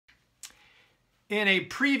In a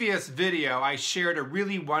previous video, I shared a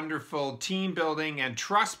really wonderful team building and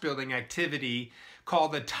trust building activity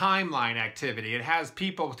called the timeline activity. It has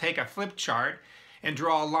people take a flip chart and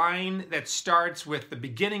draw a line that starts with the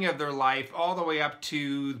beginning of their life all the way up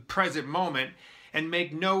to the present moment and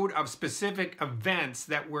make note of specific events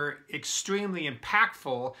that were extremely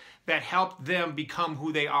impactful that helped them become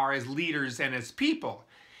who they are as leaders and as people.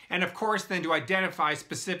 And of course, then to identify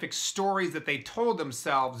specific stories that they told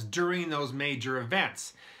themselves during those major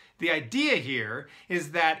events. The idea here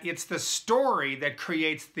is that it's the story that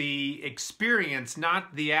creates the experience,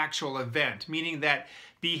 not the actual event, meaning that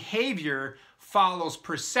behavior follows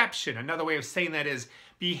perception. Another way of saying that is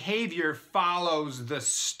behavior follows the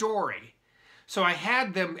story. So I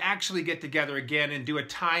had them actually get together again and do a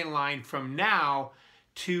timeline from now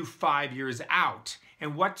to 5 years out,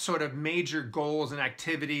 and what sort of major goals and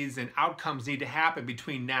activities and outcomes need to happen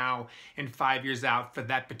between now and 5 years out for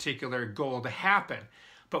that particular goal to happen.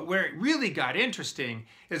 But where it really got interesting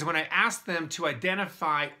is when I asked them to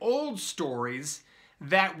identify old stories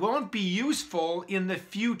that won't be useful in the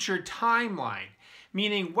future timeline.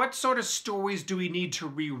 Meaning, what sort of stories do we need to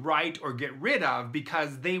rewrite or get rid of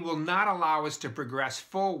because they will not allow us to progress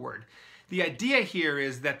forward? The idea here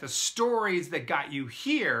is that the stories that got you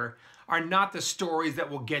here are not the stories that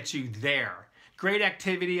will get you there. Great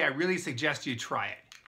activity. I really suggest you try it.